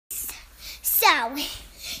know.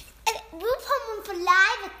 RuPaul for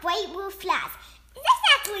Live with Great Roof Flash. This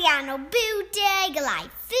is Liano Booty,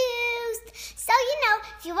 Goliath Foost. So,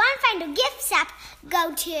 if you want to find a gift shop,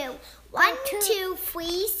 go to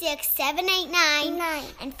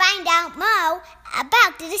 1236789 and find out more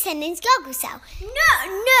about the Descendants Go-Go Show.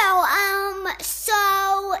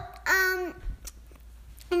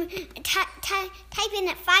 Type in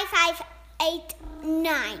at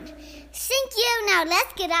 5589. Thank you. Now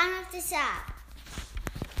let's get on with the show.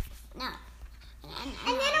 No. And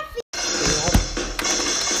then I'll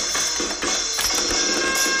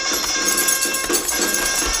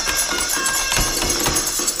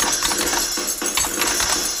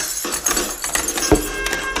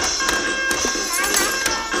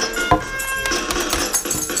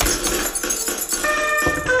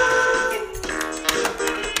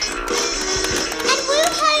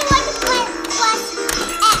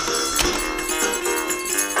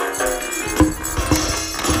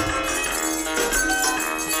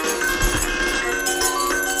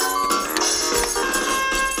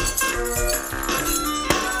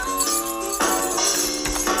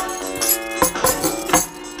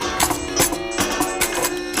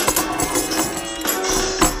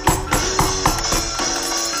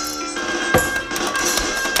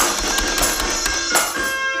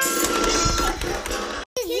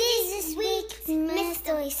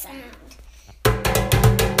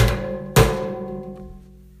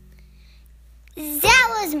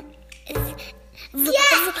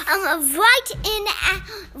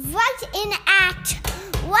right in Act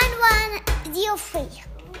 1103.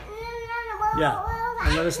 Yeah,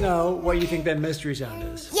 and let us know what you think that mystery sound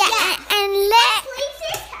is. Yeah.